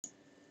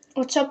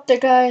What's up there,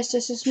 guys?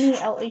 This is me,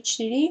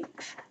 LHDD,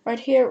 right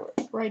here,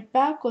 right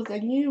back with a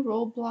new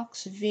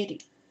Roblox video.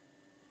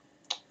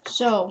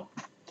 So,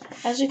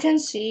 as you can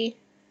see,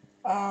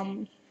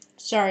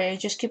 sorry, I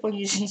just keep on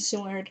using this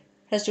word,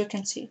 as you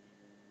can see.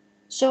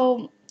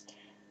 So,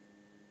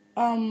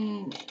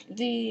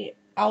 the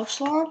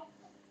Outlaw,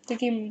 the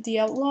game, the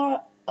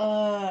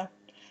Outlaw,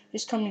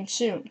 is coming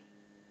soon.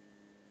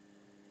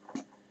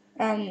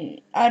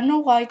 I don't know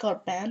why it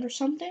got banned or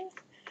something.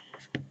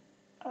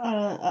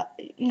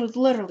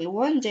 Literally,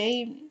 one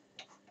day,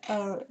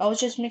 I was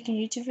just making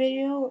a YouTube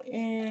video,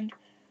 and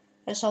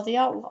I saw the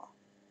Outlaw.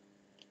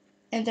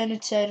 And then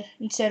it said,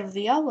 instead of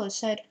the Outlaw, it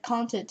said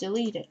content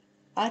deleted.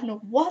 I don't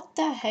know what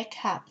the heck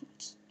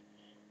happened.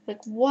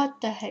 Like, what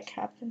the heck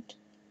happened?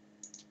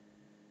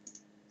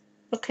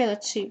 Okay,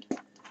 let's see.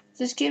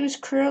 This game is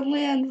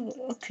currently on.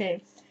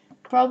 Okay,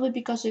 probably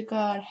because it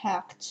got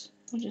hacked.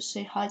 I'll just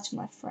say hi to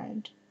my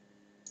friend.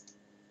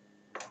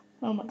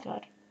 Oh my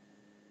god.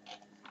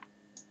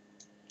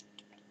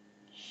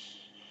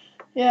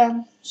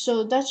 Yeah,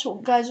 so that's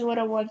what, guys, what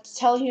I want to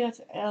tell you.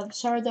 I'm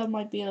sorry that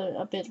might be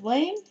a bit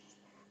lame.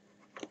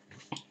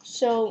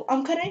 So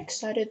I'm kind of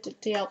excited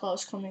that the Outlaw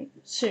is coming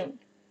soon,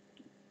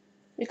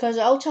 because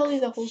I'll tell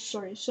you the whole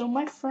story. So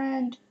my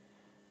friend,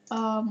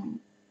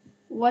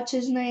 what's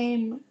his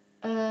name?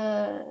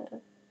 Roblox.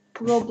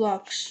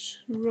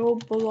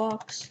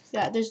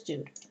 Yeah, this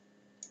dude.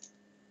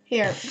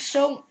 Here.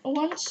 So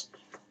once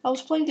I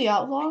was playing the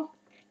Outlaw,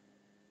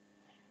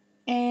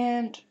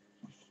 and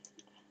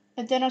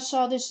then I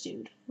saw this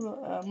dude,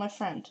 my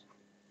friend,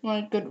 one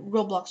of my good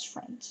Roblox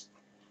friends.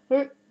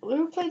 We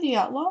were playing the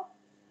Outlaw,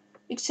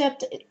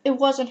 except it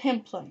wasn't him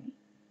playing.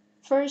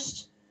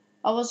 First,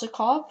 I was a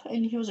cop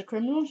and he was a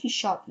criminal. He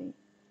shot me,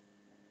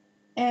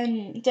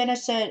 and then I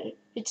said,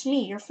 "It's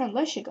me, your friend,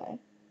 Lesha guy,"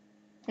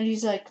 and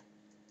he's like,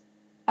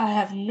 I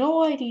have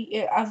no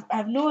idea. I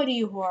have no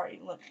idea who are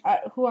you.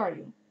 Who are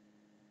you?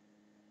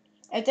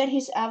 And then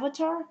his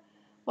avatar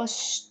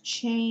was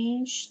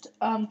changed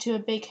to a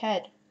big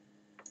head.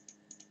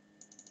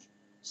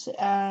 So,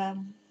 I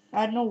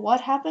don't know what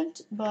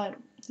happened, but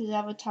his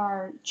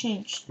avatar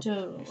changed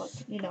to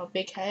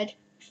big head.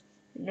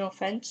 No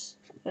offense,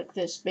 like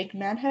this big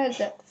man head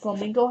that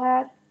Flamingo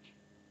had.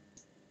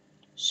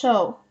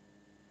 So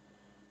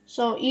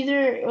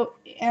either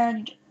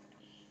and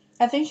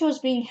I think he was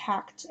being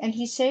hacked, and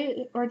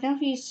right now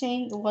he's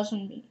saying it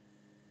wasn't me,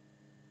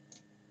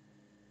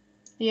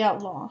 the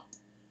Outlaw.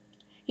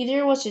 Either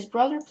it was his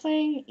brother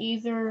playing,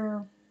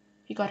 either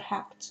he got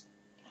hacked.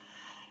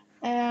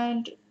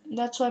 And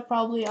that's why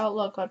probably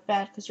Outlaw got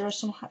banned, because there was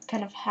some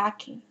kind of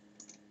hacking.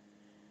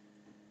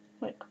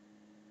 Like,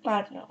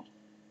 I don't know.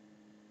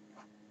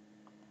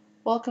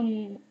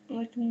 Welcome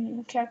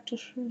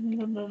cactus.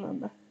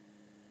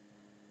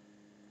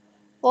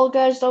 Well,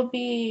 guys, that'll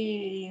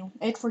be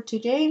it for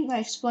today. I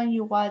explained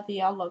you why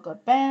the Outlaw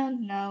got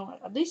banned. Now,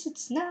 at least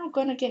it's now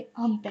gonna get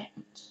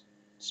unbanned.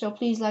 So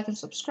please like and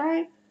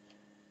subscribe.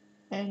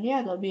 And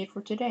yeah, that'll be it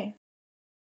for today.